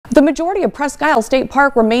The majority of Presque Isle State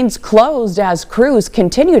Park remains closed as crews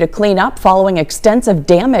continue to clean up following extensive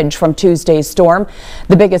damage from Tuesday's storm.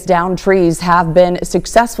 The biggest downed trees have been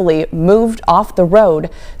successfully moved off the road.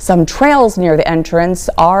 Some trails near the entrance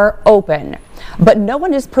are open, but no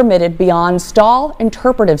one is permitted beyond Stall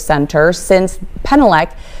Interpretive Center since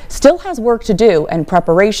Penelec still has work to do and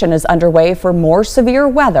preparation is underway for more severe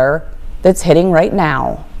weather that's hitting right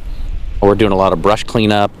now. We're doing a lot of brush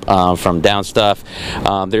cleanup from down stuff.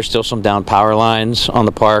 There's still some down power lines on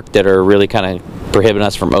the park that are really kind of prohibiting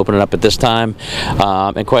us from opening up at this time.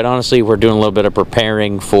 And quite honestly, we're doing a little bit of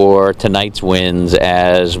preparing for tonight's winds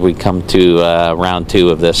as we come to round 2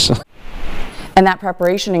 of this. And that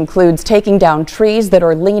preparation includes taking down trees that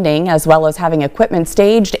are leaning, as well as having equipment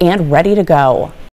staged and ready to go.